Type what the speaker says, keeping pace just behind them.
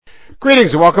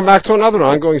Greetings and welcome back to another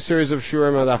ongoing series of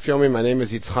Shurim Daf Yomi. My name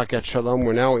is Yitzchak Shalom.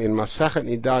 We're now in Masekhet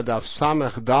Niddah Daf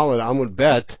Samech Daled Amud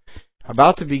Bet,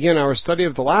 about to begin our study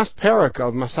of the last parak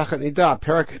of Masekhet Niddah,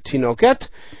 parak Tinoket.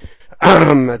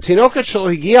 Tinoket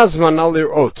Shelo Higia Zmana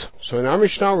Lirot. So in our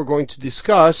Mishnah we're going to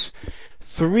discuss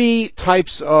three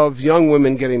types of young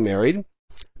women getting married.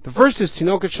 The first is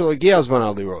Tinoket Shelo Higia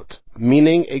Zmana Lirot,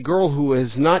 meaning a girl who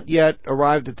has not yet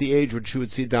arrived at the age when she would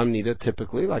see Dam Nida,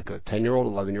 typically, like a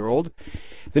 10-year-old, 11-year-old.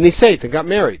 Then he said, and got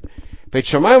married. She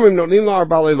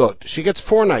gets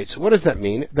 4 nights. What does that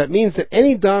mean? That means that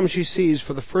any Dam she sees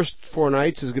for the first 4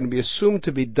 nights is going to be assumed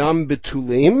to be Dam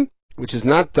Betulim, which is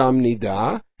not Dam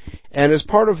Nida, and is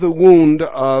part of the wound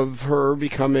of her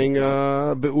becoming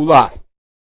Be'ula.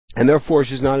 And therefore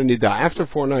she's not a Nida. After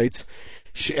 4 nights,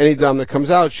 any dam that comes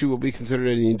out, she will be considered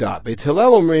a nidah. Beit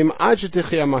Hillel omrim ad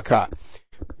shetichya makah.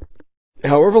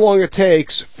 However long it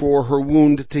takes for her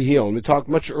wound to heal. And we talked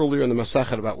much earlier in the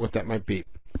Masechet about what that might be.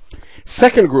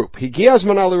 Second group, higia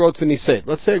zmana lirot v'niseit.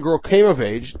 Let's say a girl came of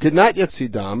age, did not yet see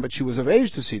dam, but she was of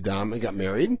age to see dam and got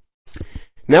married.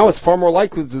 Now it's far more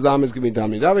likely that the dam is going to be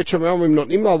dam nidah. Beit Shammai omrim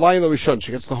notnim la layin l'rishon.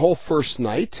 She gets the whole first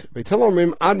night. Beit Hillel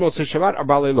omrim ad motzei Shabbat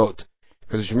arba leilot.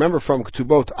 Because as you remember from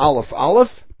Ketubot Aleph,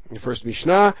 in the first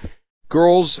Mishnah,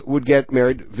 girls would get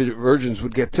married, virgins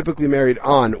would get typically married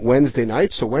on Wednesday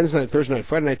night, so Wednesday night, Thursday night,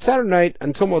 Friday night, Saturday night,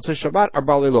 until Motzei Shabbat,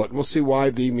 Arba Leilot. We'll see why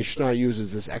the Mishnah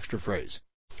uses this extra phrase.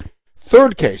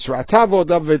 Third case, Ra'ata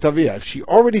v'odab v'etavia. If she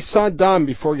already saw Dam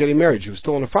before getting married, she was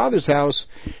still in her father's house,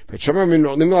 all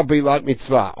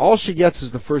she gets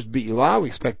is the first Be'ilah. We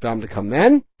expect Dam to come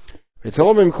then.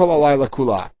 So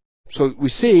we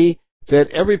see that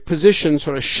every position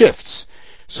sort of shifts.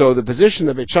 So the position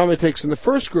that Beit Shammai takes in the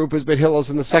first group is Beit Hillel's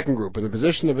in the second group, and the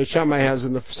position that Beit Shammai has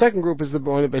in the second group is the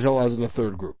one that Beit Hillel has in the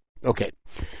third group. Okay.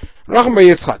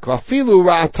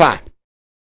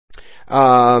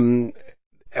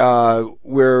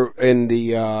 Where in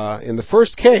the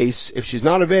first case, if she's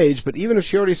not of age, but even if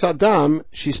she already saw Dam,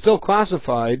 she's still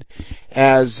classified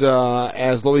as lo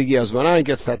higia zmana and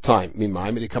gets that time. In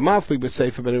the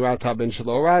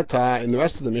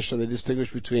rest of the Mishnah, they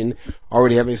distinguish between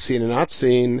already having seen and not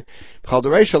seen. We can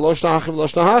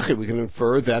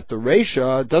infer that the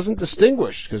Reisha doesn't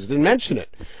distinguish because it didn't mention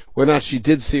it. Whether or not she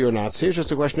did see or not see, it's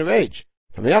just a question of age.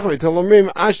 The Beit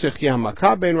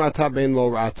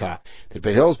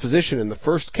Hillel's position in the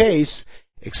first case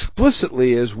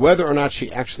explicitly is whether or not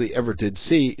she actually ever did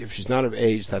see. If she's not of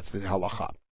age, that's the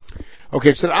halacha.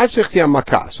 Okay, so ad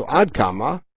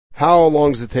kama, how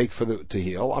long does it take for to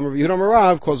heal? As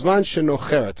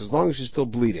long as she's still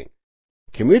bleeding.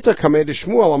 I don't know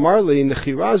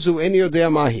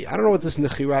what this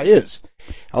nechira is.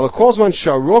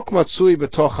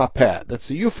 That's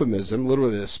a euphemism,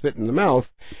 literally the spit in the mouth,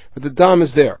 but the dam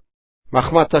is there.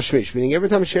 Machmat tashmish, meaning every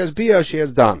time she has bia, she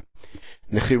has dam.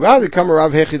 Nechira the kama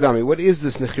Rav hechidami. What is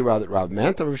this nechira that Rav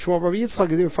meant? Rav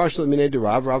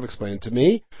explained it to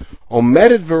me.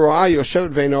 Omedet v'ro'ah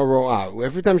yoshevet ve'no ro'ah.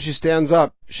 Every time she stands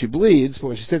up, she bleeds, but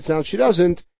when she sits down, she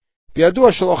doesn't.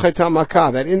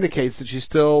 That indicates that she's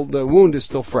still, the wound is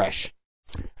still fresh.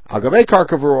 So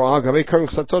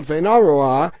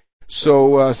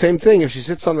same thing, if she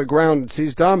sits on the ground and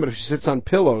sees dam, but if she sits on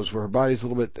pillows where her body's a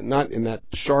little bit not in that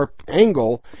sharp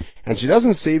angle, and she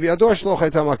doesn't see, we know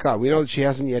that she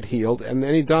hasn't yet healed, and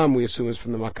any dam we assume is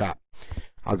from the makah.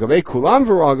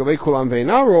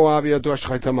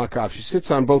 If she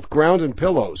sits on both ground and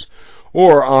pillows,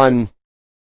 or on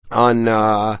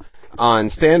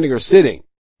standing or sitting,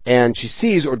 and she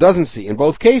sees or doesn't see, in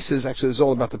both cases, actually this is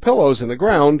all about the pillows and the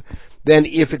ground, then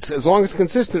if it's, as long as it's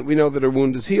consistent, we know that her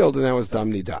wound is healed, and that was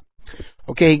dam nida.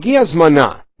 Okay, higia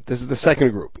zmana. This is the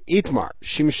second group. Itmar.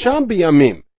 Shimsham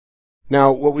biyamim.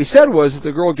 Now, what we said was that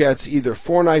the girl gets either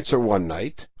 4 nights or 1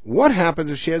 night. What happens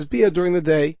if she has bia during the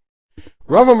day?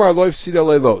 Rav amar lo ifsida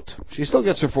leilot. She still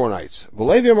gets her 4 nights.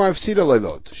 V'levi amar ifsida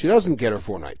leilot. She doesn't get her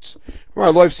 4 nights.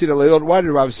 Amar lo ifsida leilot. Why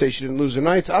did Rav say she didn't lose her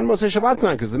nights? Ad motzei Shabbat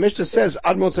man, because the Mishnah says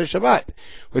ad motzei Shabbat,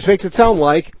 which makes it sound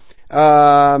like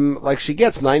she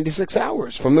gets 96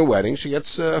 hours from the wedding. She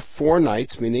gets 4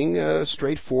 nights, meaning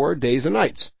straight 4 days and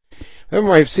nights.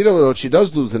 She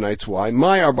does lose the nights. Why?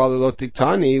 My arba leilot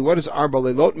diktani. What does arba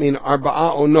leilot mean?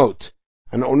 Arba'a onot.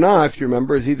 An ona, if you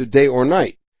remember, is either day or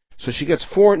night. So she gets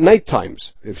 4 night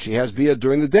times. If she has bia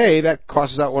during the day, that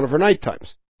crosses out one of her night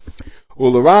times.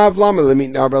 Ularav lama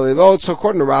lemit arba leilot. So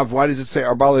according to Rav, why does it say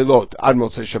arba leilot ad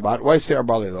motzei Shabbat? Why say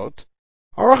arba leilot?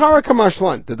 Arachara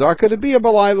kamashlan. The darker the bia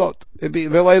belailot,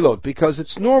 because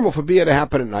it's normal for bia to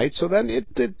happen at night. So then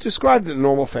it described it in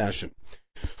normal fashion.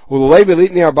 So according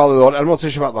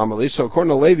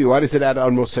to Levi, why does it add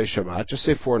ad motzei Shabbat? Just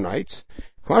say 4 nights.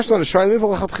 It's so at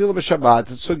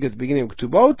the beginning of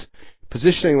Ketubot,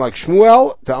 positioning like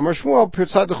Shmuel, to Amar Shmuel,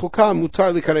 Pirtzad Chukah,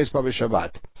 Mutar Likanes Ba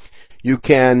B'Shabbat. You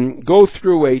can go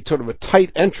through a sort of a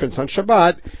tight entrance on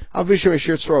Shabbat,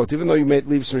 even though you may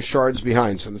leave some shards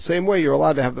behind. So in the same way, you're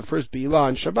allowed to have the first Beilah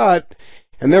on Shabbat,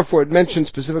 and therefore it mentions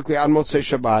specifically on Motzei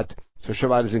Shabbat, so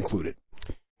Shabbat is included.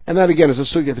 And that again is a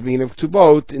sugya at the beginning of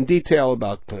Ketubot in detail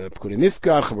about Pekudei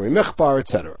Nifkar, Chavori Mechbar,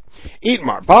 etc.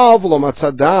 Itmar, Baal v'lo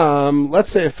matzah dam.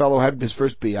 Let's say a fellow had his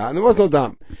first biyah and there was no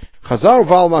dam. Chazar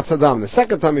v'al matzah dam. The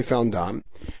second time he found dam.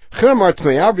 Chinamar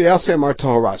tmeiah v'yaseh amar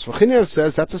tohoras. V'chinir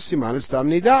says that's a siman, it's dam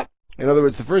niddah. In other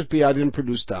words, the first biyah didn't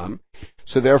produce dam,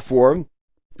 so therefore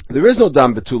there is no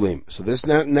dam betulim. So this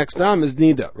next dam is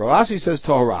niddah. Ravasi says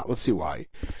tohara. Let's see why.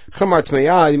 If there was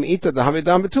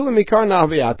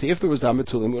dam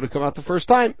betulim, it would have come out the first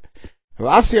time.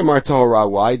 Ravasi amar tohara.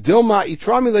 Why? Dilma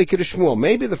itrami leike to Shmuel.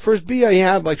 Maybe the first biyah he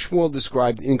had, like Shmuel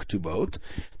described in Ketubot.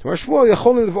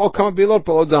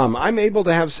 I'm able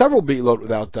to have several bilot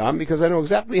without dam because I know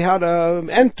exactly how to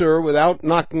enter without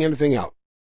knocking anything out.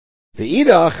 The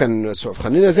Idach, and sort of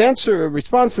Chanina's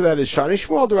response to that is Shani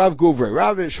Shmuel to Rav Guvre.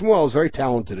 Rav Shmuel is very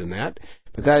talented in that,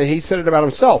 but that he said it about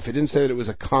himself. He didn't say that it was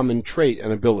a common trait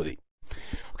and ability.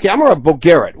 Okay, Amar a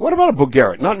Bogeret. What about a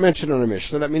Bogeret? Not mentioned in our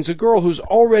Mishnah. That means a girl who's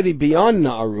already beyond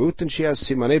Na'arut and she has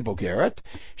Simane Bogeret.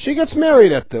 She gets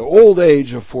married at the old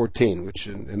age of 14, which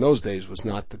in those days was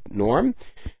not the norm.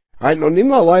 Alright,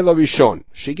 Nonimla Laila Rishon.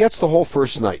 She gets the whole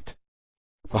first night.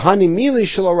 V'hani Mili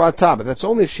Shelo Rata, but that's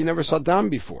only if she never saw Dam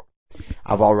before.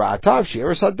 Aval Ra'atav, she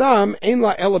ever saw Dam, Ein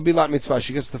La Ela Bilat Mitzvah,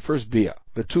 she gets the first Biyah,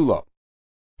 Betula.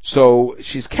 So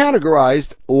she's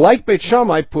categorized like Beit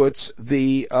Shammai puts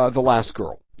the last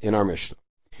girl in our Mishnah.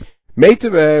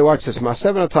 Meitave, watch this,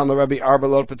 Masevet the Rebbe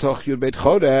Arbalot Betoch Yud Beit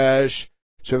Chodesh.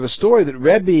 So we have a story that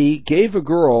Rebbe gave a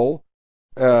girl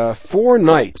 4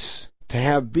 nights to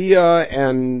have Biyah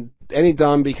and any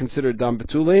Dam be considered Dam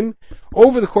Betulim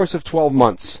over the course of 12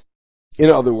 months. In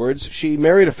other words, she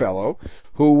married a fellow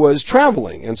who was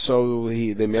traveling, and so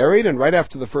they married, and right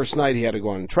after the first night he had to go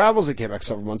on travels. He came back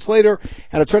several months later,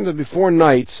 and it turned out to be 4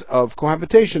 nights of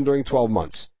cohabitation during 12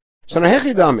 months. So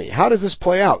Nahechidami, how does this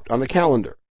play out on the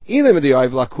calendar? If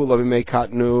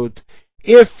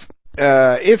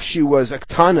she was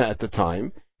Aktana at the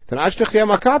time, then Ajtechia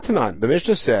Makatanan. The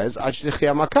Mishnah says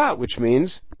Ajtechia Makat, which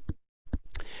means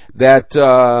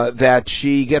that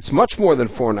she gets much more than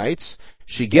 4 nights.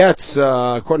 She gets,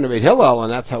 according to Beit Hillel,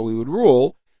 and that's how we would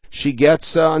rule, she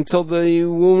gets until the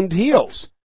wound heals.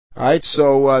 Alright,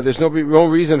 so there's no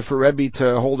reason for Rebbe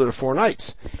to hold her to 4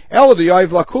 nights.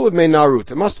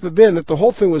 It must have been that the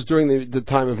whole thing was during the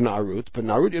time of Na'arut, but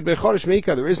Na'arut Yud Bechodesh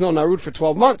Meika, there is no Na'arut for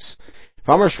 12 months.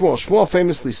 Shmuel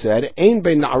famously said, Ein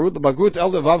bein Na'arut l'bagrut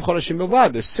el levav chodeshim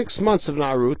bilvad. There's 6 months of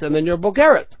Na'arut, and then you're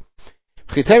Bogeret.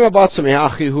 Maybe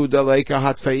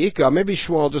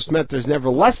Shmuel just meant there's never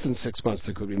less than 6 months,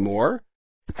 there could be more.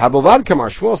 Habilvad Kamar,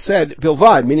 Shmuel said,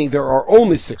 Bilvad, meaning there are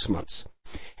only 6 months.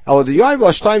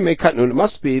 It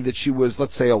must be that she was,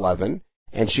 let's say, 11,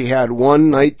 and she had 1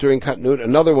 night during Katnut,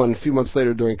 another one a few months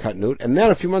later during Katnut, and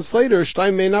then a few months later,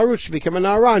 Shtayim Mei Narut, she became a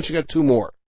Nara, and she got 2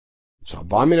 more. So,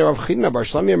 but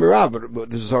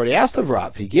this is already asked of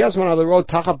Rav.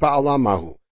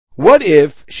 What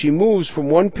if she moves from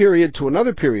one period to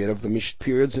another period of the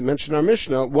periods that mentioned in our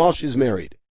Mishnah while she's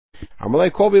married?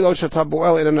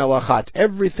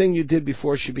 Everything you did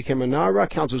before she became a Nara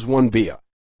counts as 1 biyah.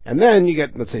 And then you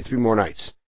get, let's say, 3 more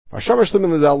nights.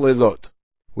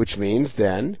 Which means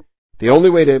then, the only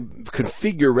way to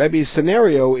configure Rebbe's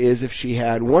scenario is if she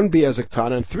had 1 biyah as a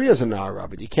Ktana and 3 as a Nara,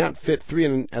 but you can't fit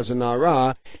 3 as a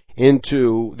Nara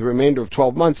into the remainder of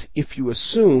 12 months if you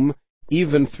assume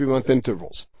even 3-month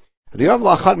intervals. It must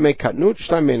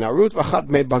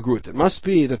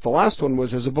be that the last one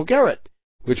was as a Bogeret,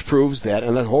 which proves that,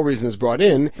 and that whole reason is brought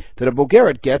in, that a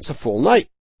Bogeret gets a full night.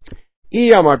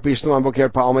 If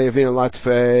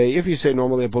you say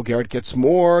normally a Bogeret gets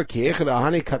more,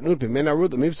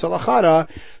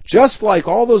 just like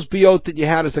all those biot that you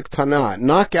had as a Ktana,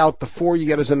 knock out the 4 you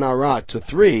get as a Nara to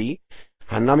 3,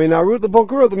 so it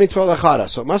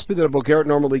must be that a Bogeret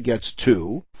normally gets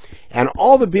 2, and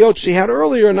all the biot she had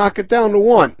earlier knock it down to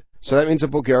 1. So that means a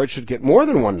Bogeret should get more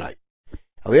than 1 night.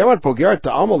 But if a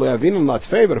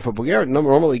Bogeret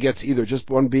normally gets either just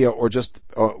 1 biyah or just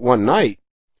 1 night,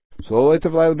 so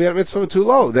too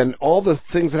low, then all the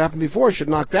things that happened before should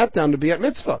knock that down to be at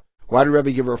mitzvah. Why did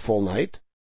Rebbe give her a full night?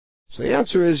 So the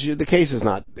answer is the case is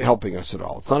not helping us at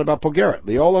all. It's not about Bogeret.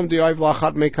 The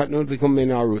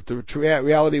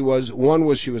reality was 1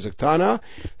 was she was a Ktana,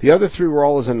 the other 3 were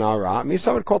all as a Nara. Who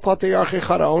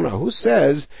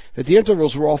says that the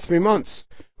intervals were all 3 months?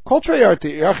 There's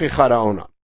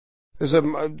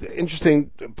an interesting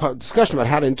discussion about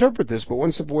how to interpret this, but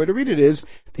one simple way to read it is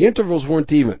the intervals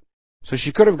weren't even. So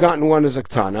she could have gotten one as a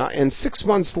ktana, and 6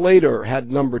 months later had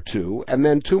number 2, and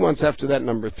then 2 months after that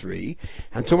number 3,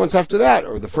 and 2 months after that,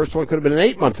 or the first one could have been an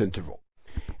 8-month interval.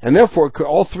 And therefore,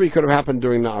 all 3 could have happened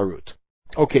during Na'arut.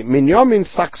 Okay, Minyamin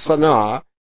Saksana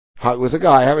was a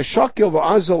guy, have a shakil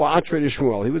v'azal atre to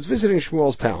Shmuel. He was visiting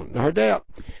Shmuel's town, Nahardea.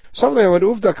 Something would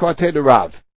uvda kavate de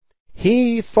Rav.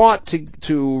 He thought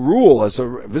to rule as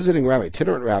a visiting rabbi,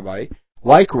 itinerant rabbi,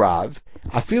 like Rav,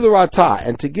 afilu rata,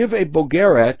 and to give a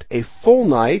bogeret a full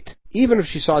night, even if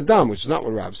she saw dam, which is not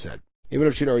what Rav said, even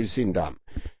if she'd already seen dam.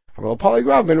 He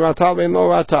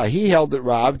held that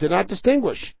Rav did not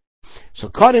distinguish. So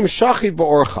caught him shachi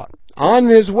ba'orcha. On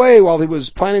his way, while he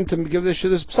was planning to give this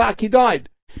psak, he died.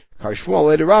 Shmuel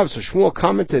later Rav, so Shmuel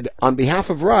commented on behalf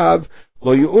of Rav,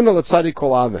 lo yu'una l'tzadik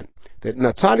kol aven, that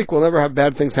Natzadik will never have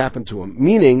bad things happen to him,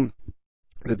 meaning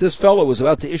that this fellow was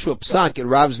about to issue a psak in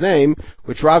Rav's name,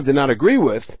 which Rav did not agree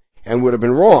with, and would have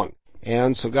been wrong.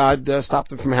 And so God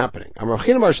stopped it from happening. Quote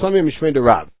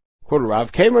Rav,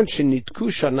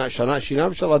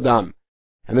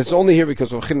 and it's only here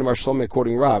because of Bar Shlomo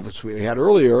quoting Rav, which we had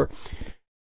earlier.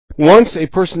 Once a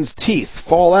person's teeth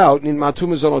fall out in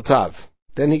matum zonotav,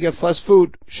 then he gets less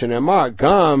food. Shenemar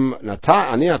gam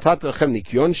ani natat lechem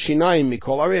nikyon shinayim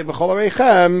mikol arei v'chol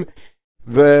areichem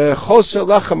v'choser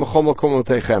lechem v'chol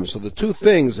makomotechem. So the two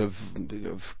things of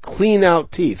clean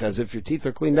out teeth, as if your teeth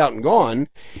are cleaned out and gone,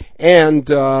 and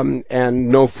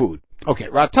no food. Okay,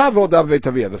 ratav odav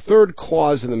ve'tavia. The third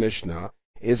clause in the Mishnah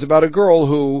is about a girl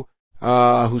who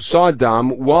saw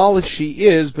dam while she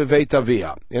is beveit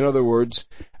avia. In other words,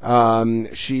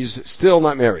 she's still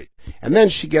not married. And then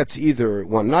she gets either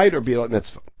one night or bilat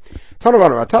mitzvah.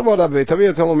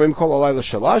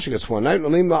 She gets one night,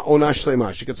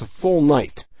 she gets a full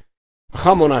night.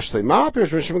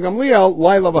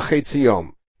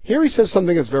 Here he says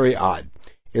something that's very odd.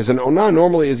 Is an onah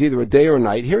normally is either a day or a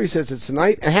night. Here he says it's a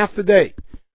night and half the day.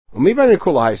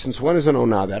 Since when is an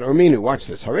onah that? Or minu, watch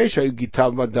this.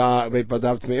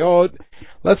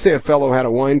 Let's say a fellow had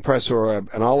a wine press or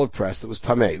an olive press that was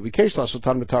tameh. He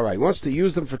wants to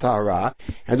use them for tahara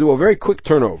and do a very quick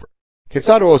turnover.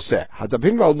 All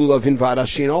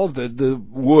of the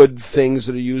wood things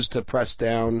that are used to press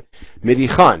down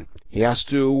midichan, he has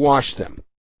to wash them.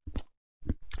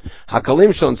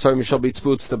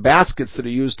 The baskets that are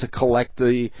used to collect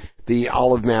the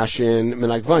olive mash in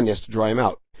menagvan, he has to dry them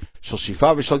out.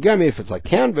 If it's like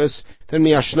canvas, then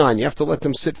miyashnan, you have to let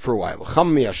them sit for a while. How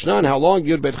long?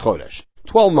 Yud bet chodesh.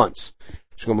 12 months.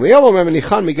 You have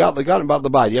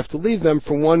to leave them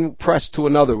from one press to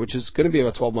another, which is going to be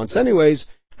about 12 months anyways.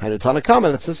 And a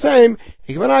Tanakama, that's the same.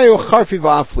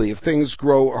 If things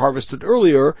grow harvested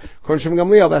earlier,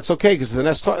 that's okay, because the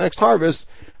next harvest,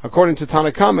 according to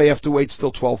Tanakama, you have to wait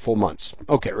still 12 full months.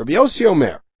 Okay, Rabbi Yossi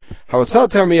Omer. And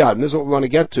this is what we want to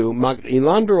get to.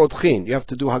 You have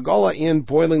to do hagala in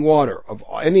boiling water of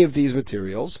any of these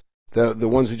materials, the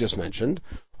ones we just mentioned,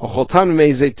 or put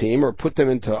them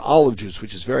into olive juice,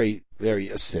 which is very, very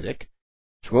acidic.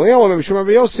 You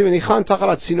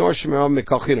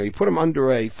put them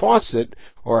under a faucet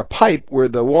or a pipe where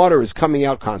the water is coming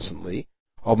out constantly,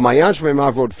 or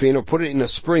put it in a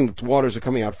spring that the waters are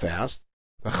coming out fast.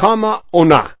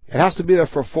 It has to be there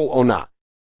for a full onah.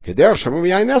 And by the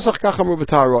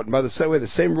way, the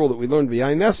same rule that we learned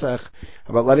b'yayin nesach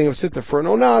about letting him sit there for an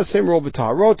onah, same rule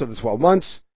b'taharot of the 12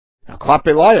 months. Now,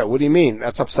 klapelaya, what do you mean?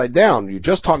 That's upside down. You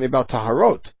just taught me about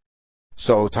taharot.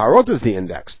 So taharot is the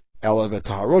index. Ela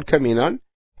v'taharot kaminan.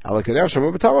 Ela kedei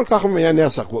shamu b'taharot kacham b'yayin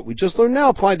nesach. What we just learned now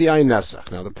applied to yayin nesach.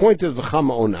 Now, the point is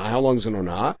v'chama onah. How long is an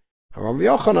onah? Haram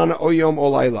v'yochanan o yom o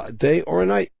layla, a day or a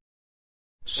night.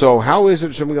 So how is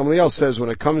it, Shem Gamliel says,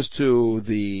 when it comes to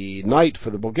the night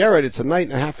for the Bulgarian, it's a night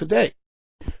and a half a day.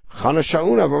 Or an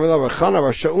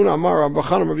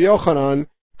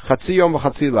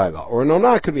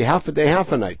onah could be half a day, half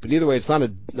a night, but either way, it's not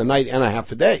a night and a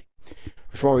half a day.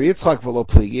 And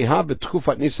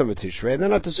they're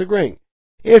not disagreeing.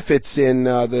 If it's in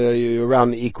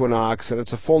around the equinox and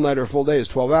it's a full night or a full day, it's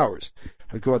 12 hours.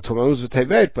 But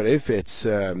if it's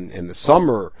in the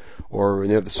summer or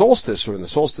near the solstice or in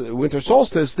the winter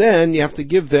solstice, then you have to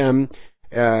give them,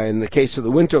 in the case of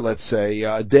the winter, let's say,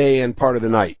 a day and part of the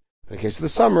night. In the case of the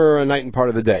summer, a night and part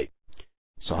of the day.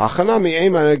 So hachanami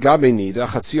eimana gabe nida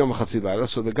chatziyom chatzilayla.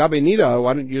 So the gabe nida,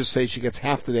 why don't you just say she gets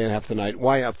half the day and half the night?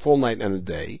 Why a full night and a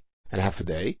day and half a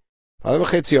day?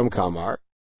 Kamar.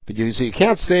 But you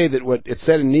can't say that what it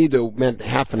said in nida meant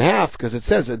half and half, because it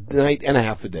says a night and a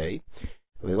half a day.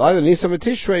 So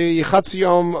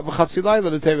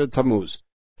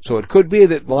So it could be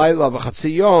that Laila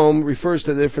v'chatzi yom refers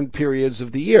to the different periods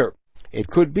of the year. It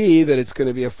could be that it's going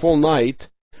to be a full night,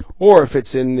 or if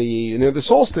it's near the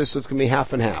solstice, so it's going to be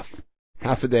half and half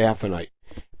a day, half a night.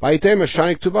 The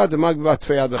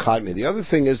other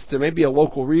thing is there may be a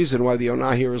local reason why the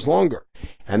Onah here is longer,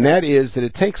 and that is that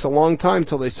it takes a long time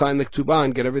till they sign the Ketubah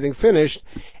and get everything finished,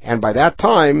 and by that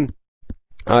time,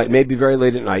 it may be very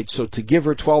late at night, so to give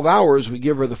her 12 hours, we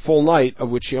give her the full night, of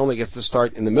which she only gets to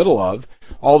start in the middle of,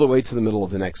 all the way to the middle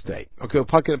of the next day. Okay, we'll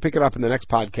pick it up in the next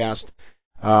podcast,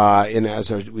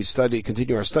 we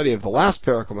continue our study of the last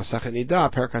parak of Masekhet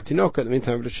Niddah, Parak HaTinoka. In the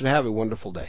meantime, we should have a wonderful day.